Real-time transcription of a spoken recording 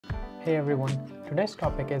Hey everyone, today's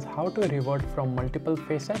topic is how to revert from multiple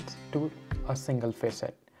facets to a single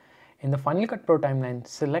facet. In the Final Cut Pro timeline,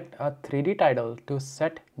 select a 3D title to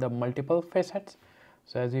set the multiple facets.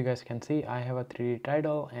 So as you guys can see, I have a 3D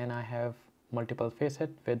title and I have multiple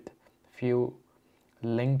facets with few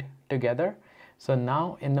linked together. So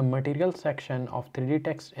now in the material section of 3D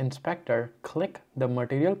text inspector, click the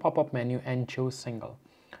material pop-up menu and choose single.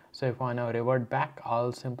 So if I want to revert back,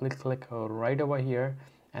 I'll simply click right over here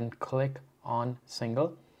and click on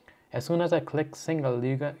single. As soon as I click single,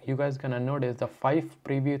 you guys gonna notice the 5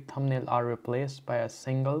 preview thumbnail are replaced by a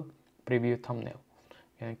single preview thumbnail.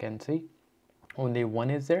 You can see only one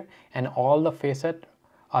is there, and all the facet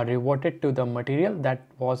are reverted to the material that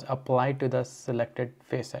was applied to the selected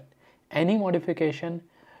facet. Any modification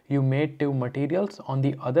you made to materials on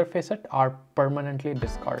the other facet are permanently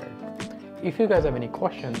discarded. If you guys have any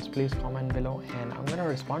questions, please comment below and I'm gonna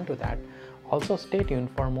respond to that. Also stay tuned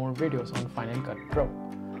for more videos on Final Cut Pro.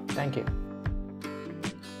 Thank you.